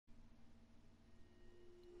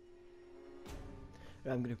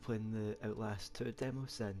I'm going to be playing the Outlast 2 demo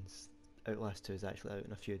since Outlast 2 is actually out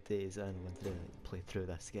in a few days, and I wanted to play through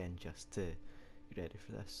this again just to get ready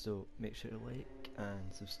for this. So make sure to like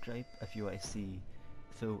and subscribe if you want to see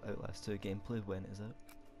full Outlast 2 gameplay when it is out.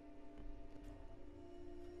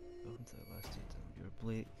 Welcome to Outlast 2 demo. You're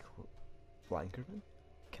Blake Blankerman,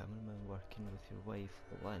 cameraman working with your wife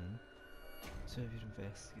Lynn. So if you're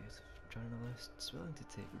investigative journalists willing to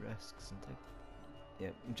take risks and take... Yeah,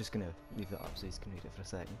 I'm just gonna leave that up so you can read it for a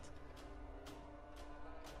second.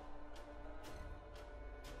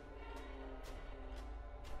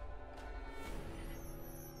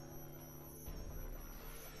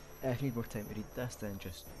 If you need more time to read this, then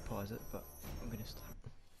just pause it, but I'm gonna start.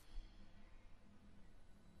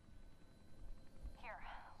 Here,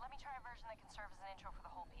 let me try a version that can serve as an intro for the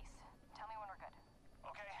whole piece. Tell me when we're good.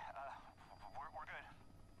 Okay, we're good.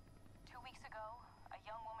 2 weeks ago, a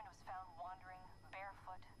young woman was found wandering,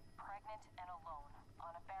 barefoot, pregnant, and alone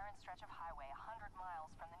on a barren stretch of highway 100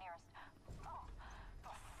 miles from the nearest... Oh!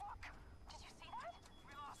 The fuck? Did you see that?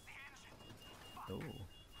 We lost the engine. Fuck. Oh.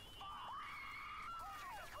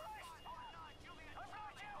 Jesus Christ! Oh no, Juliet! I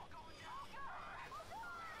found you!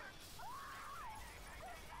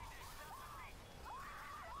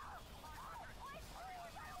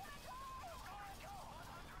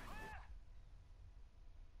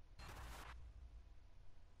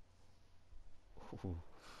 Ooh.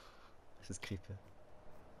 This is creepy.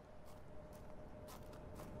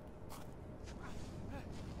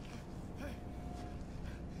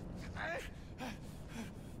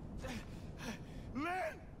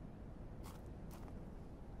 Lynn!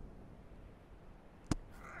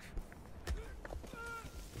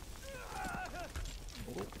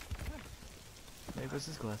 Oh. Maybe it was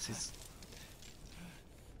his glasses.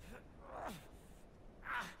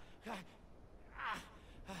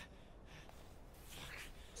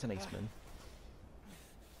 It's a nice man.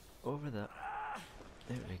 Over that.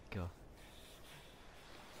 There we go.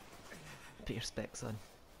 Put your specs on.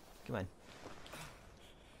 Come on.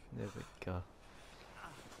 There we go.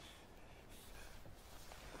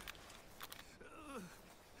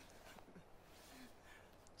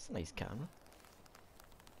 It's a nice camera.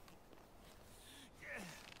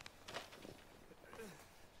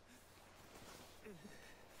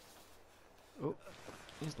 Oh,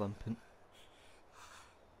 he's limping.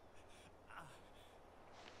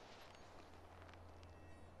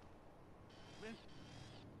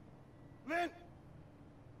 Lynn!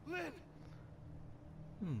 Lynn!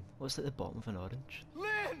 What's at the bottom of an orange?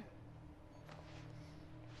 Lynn!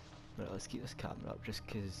 Right, let's keep this camera up just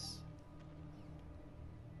cause...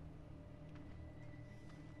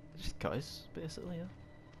 Just cause, basically, yeah.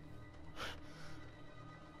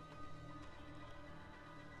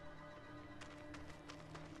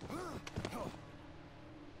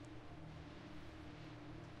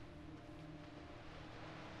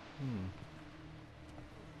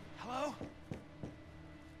 Hello?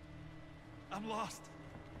 I'm lost.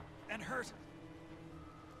 And hurt.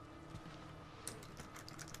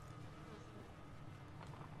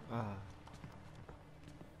 Ah.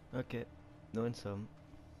 Okay, knowing some.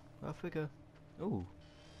 Off we go. Ooh.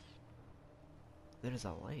 There is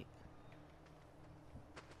a light.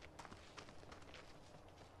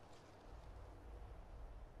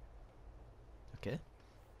 Okay.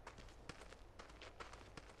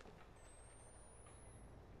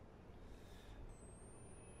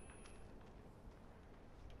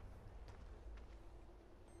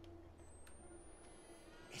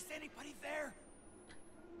 Is anybody there?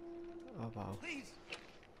 Oh wow. Please!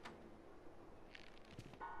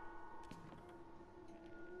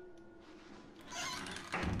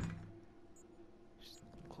 Just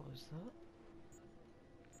close that.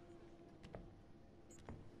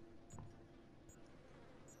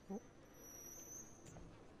 Oh.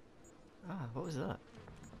 Ah, what was that?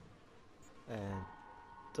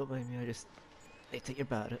 Don't mind me, I just... They take your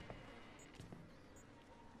battery.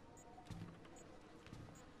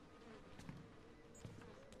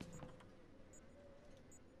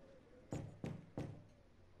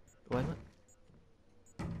 Why not?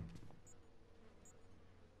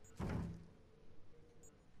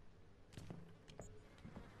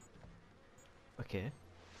 Okay.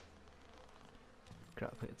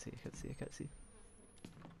 Crap, I can't see, I can't see, I can't see.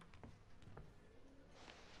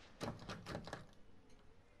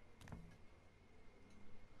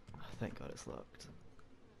 Oh, thank God it's locked.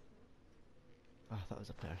 Oh, I thought it was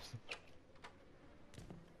a person.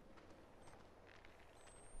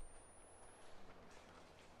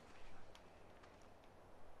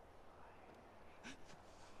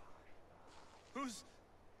 Who's...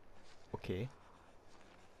 Okay.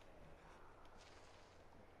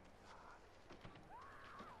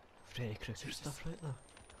 Freddy Krueger stuff right there.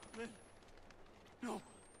 Lynn. No.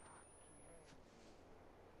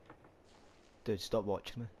 Dude, stop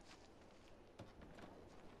watching me.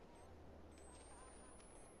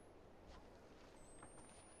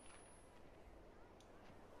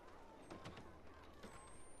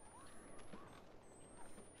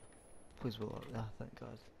 Please will lock that, thank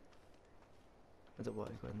God. I don't want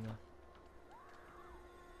to go in there.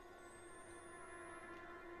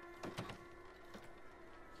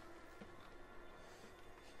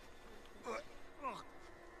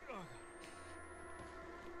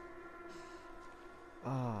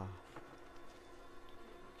 Ah.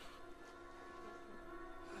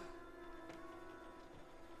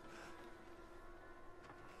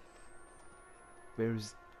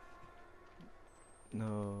 Where's... No,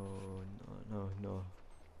 no, no, no.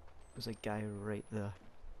 There's a guy right there.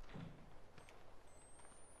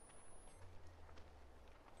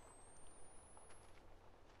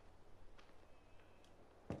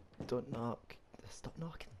 Don't knock. Stop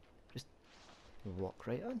knocking. Just walk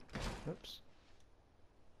right in. Oops.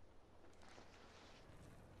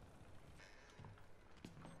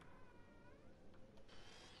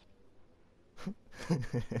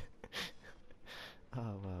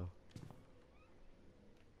 Oh wow.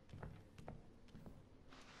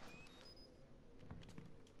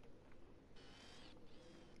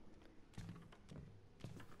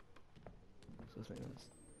 So I think that's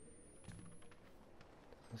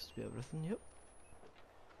supposed to be everything, yep.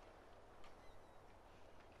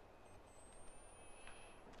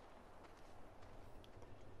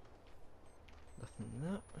 Nothing in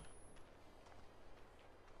that.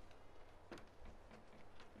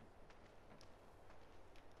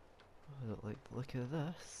 I don't like the look of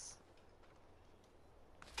this.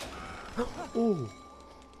 Oh!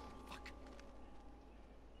 Fuck.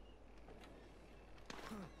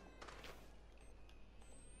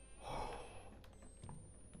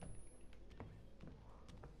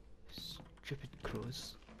 Stupid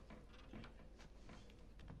crows.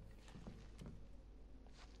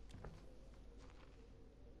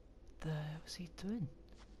 The hell was he doing?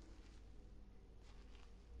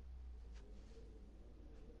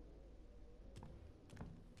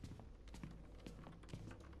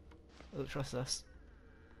 I don't trust this.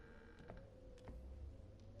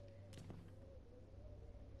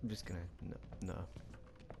 I'm just gonna... no.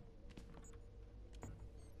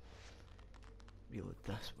 Reload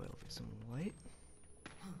this while there's some light.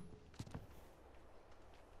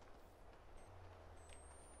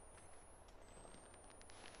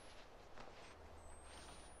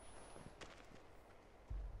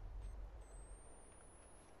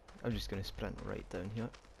 I'm just gonna sprint right down here.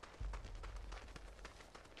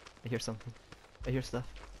 I hear something. I hear stuff.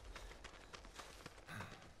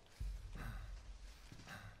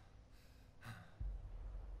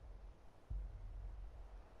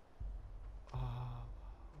 Oh,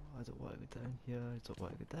 I don't want to go down here. I don't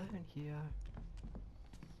want to go down here.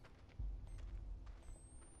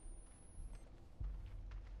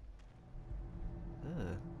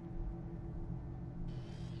 Ugh.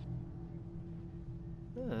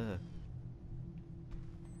 Ugh.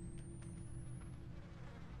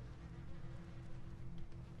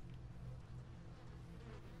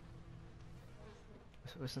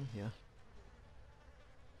 What's in here?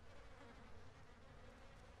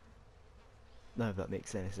 None of that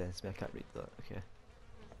makes any sense to me, I can't read that, okay.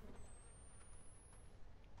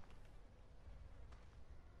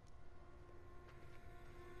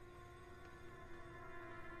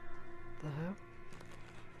 The hell?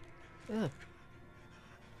 Ugh.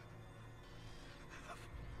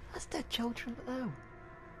 That's dead children, what the hell?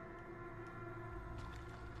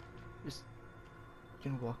 Just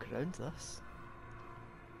gonna walk around this.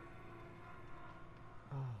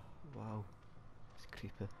 Oh, wow. It's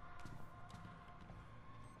creepy.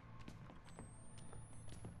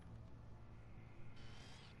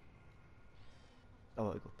 I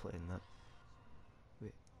want to go play in that.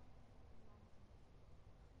 Wait.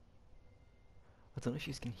 I don't know if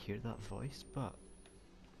you can hear that voice, but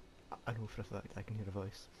I know for a fact I can hear a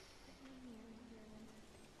voice.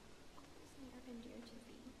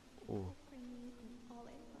 Oh.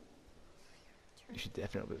 You should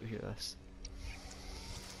definitely be able to hear this.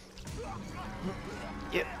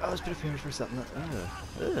 Yep, I was prepared for something like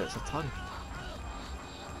it's a tongue.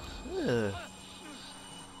 Ugh.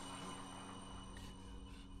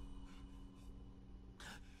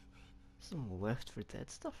 Some Left 4 Dead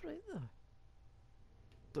stuff right there.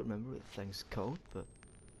 Don't remember what the thing's called, but...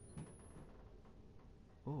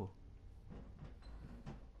 Oh.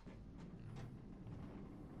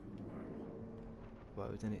 Why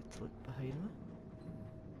would I need to look behind me?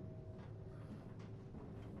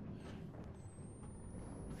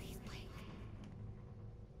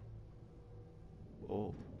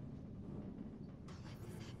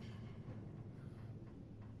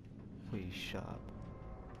 Please shut up.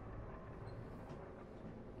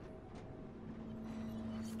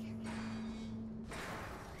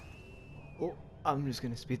 Oh, I'm just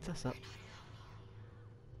gonna speed this up.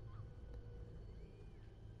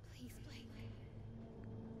 Please, Blake.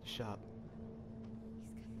 Shut up.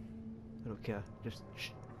 He's coming. I don't care. Just shh.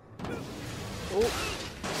 Oh!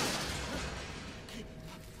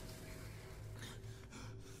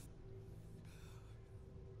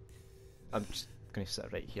 I'm just gonna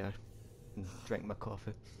sit right here and drink my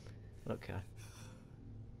coffee. I don't care.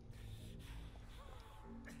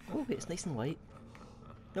 Oh, wait, it's nice and light.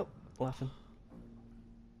 Nope, laughing.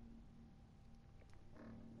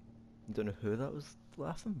 I don't know who that was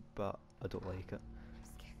laughing, but I don't like it. I'm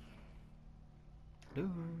scared. Hello?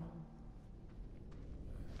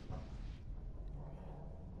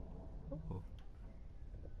 Oh.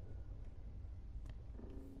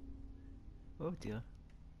 Oh dear.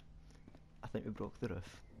 I think we broke the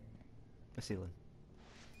roof. The ceiling.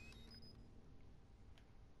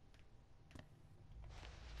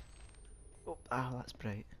 Oh, that's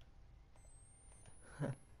bright.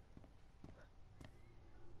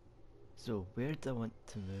 So, where do I want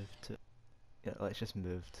to move to? Yeah, let's just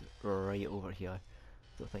move to right over here.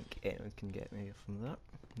 Don't think anyone can get me from that.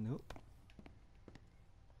 Nope.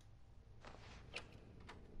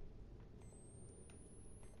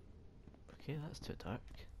 Okay, that's too dark.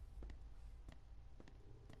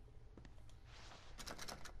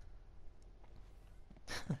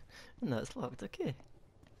 No, it's locked, okay.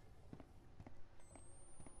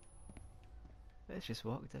 Let's just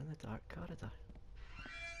walk down the dark corridor.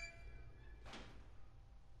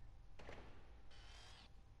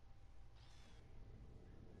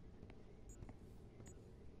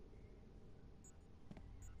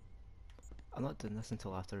 I'm not doing this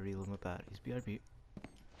until after I reload my batteries. BRB.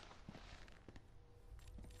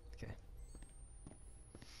 Okay.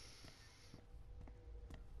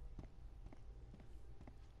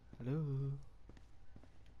 Hello?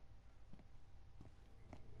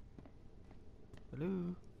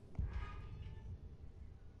 Hello?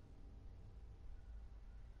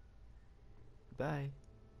 Bye.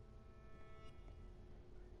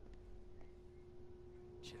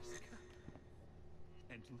 Jessica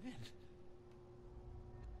and Lynn.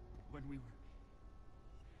 When we were...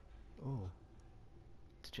 Oh.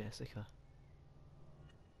 It's Jessica.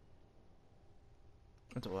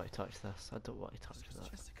 I don't want to touch this. I don't want to touch This was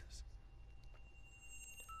that. Jessica's.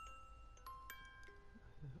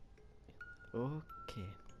 Okay.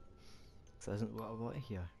 This isn't what I want to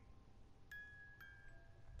hear.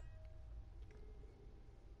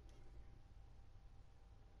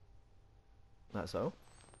 That's all?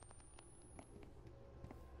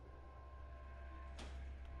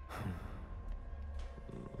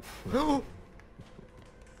 No!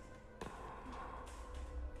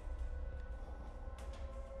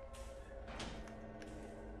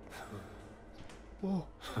 Oh!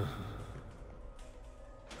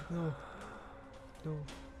 No! No!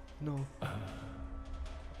 No! No!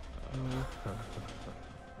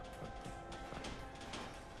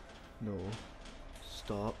 No!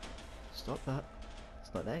 Stop! Stop that!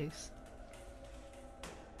 It's not nice!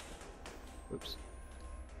 Oops.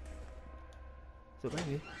 Don't mind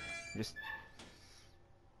me. Just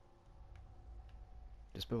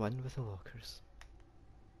be one with the lockers.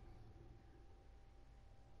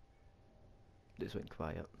 Just went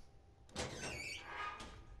quiet.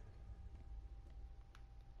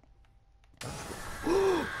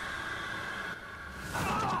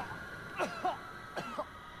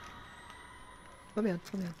 Let me in,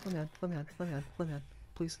 let me in, let me in, let me in, let me in, let me in,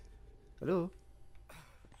 please. Hello?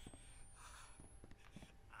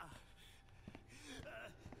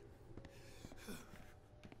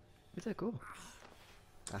 Where'd I go?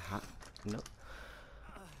 Aha. No.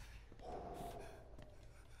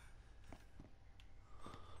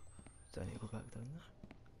 Do I need to go back down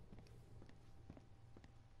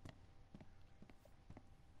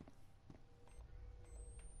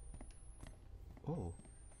there? Oh.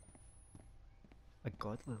 A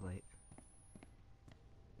godly light.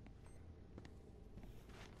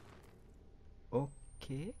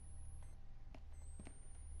 Okay.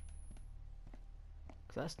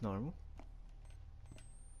 'Cause that's normal.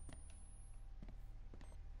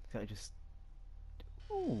 Can I just...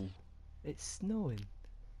 Oh! It's snowing.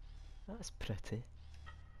 That's pretty.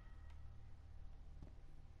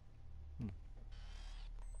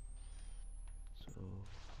 So,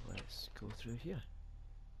 let's go through here.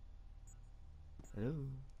 Hello?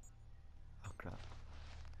 Oh crap.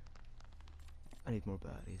 I need more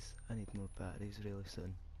batteries. I need more batteries really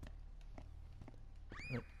soon.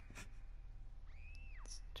 Let's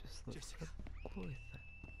just look for Jessica. a glowy thing.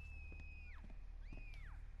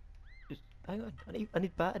 hang on. I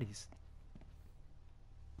need batteries.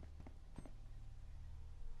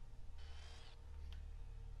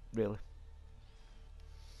 Really?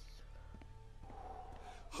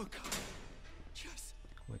 Oh God. Yes.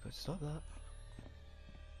 Oh my god, stop that.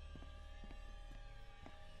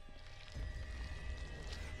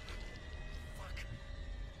 Fuck.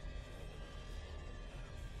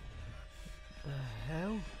 The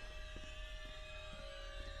hell?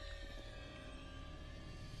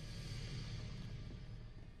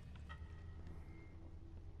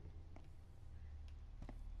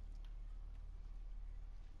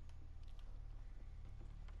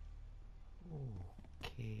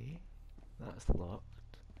 Okay, that's locked.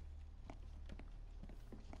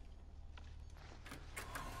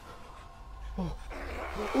 Oh,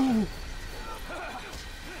 oh!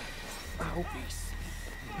 Ow!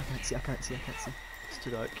 I can't see. It's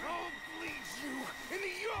too dark. I'll bleed you in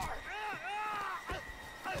the yard.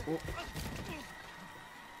 Oh.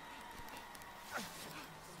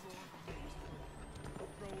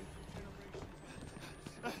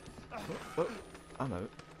 Oh, I'm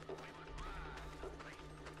out.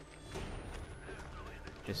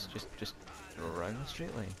 Just around the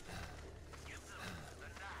straight line.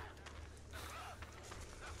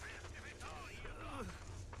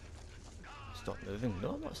 Stop moving.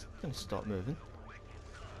 No, I'm not going to stop moving.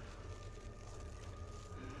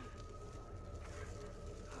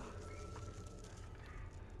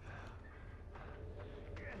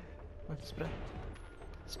 Come on, sprint.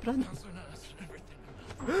 Sprint!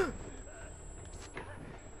 Come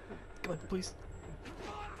on, please.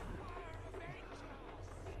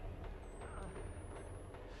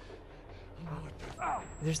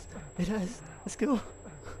 It is. Let's go.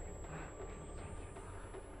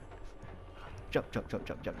 Jump. I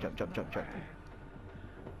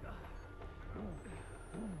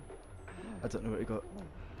don't know where to go.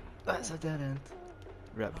 That's a dead end.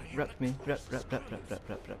 Rep me. Rep.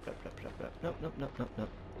 Nope.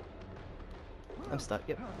 I'm stuck.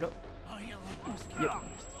 Yep. Nope. Yep.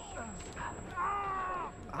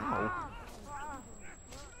 Ow.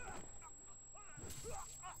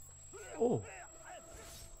 Oh.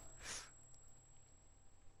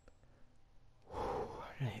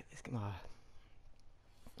 Right, let's get my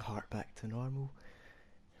heart back to normal.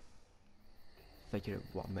 Figure out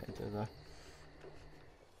what I'm meant to do there.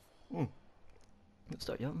 Let's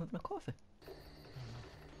start yelling with my coffee.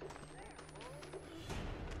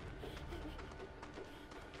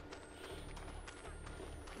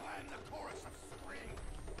 Climb the chorus of spring.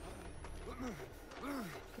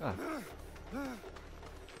 Ah.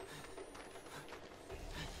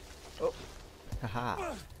 Oh.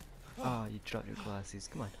 Haha. Ah, you dropped your glasses.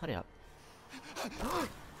 Come on, hurry up.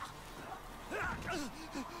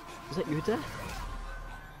 Was that you, Dad?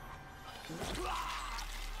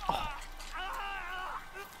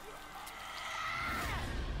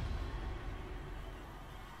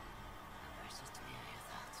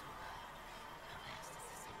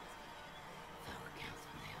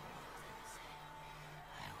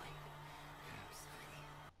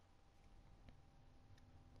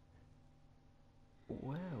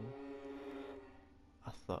 Well,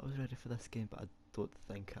 I thought I was ready for this game, but I don't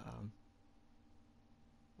think I am.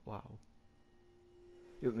 Wow.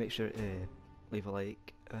 You make sure to leave a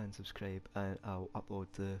like and subscribe, and I'll upload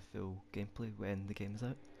the full gameplay when the game is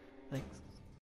out. Thanks.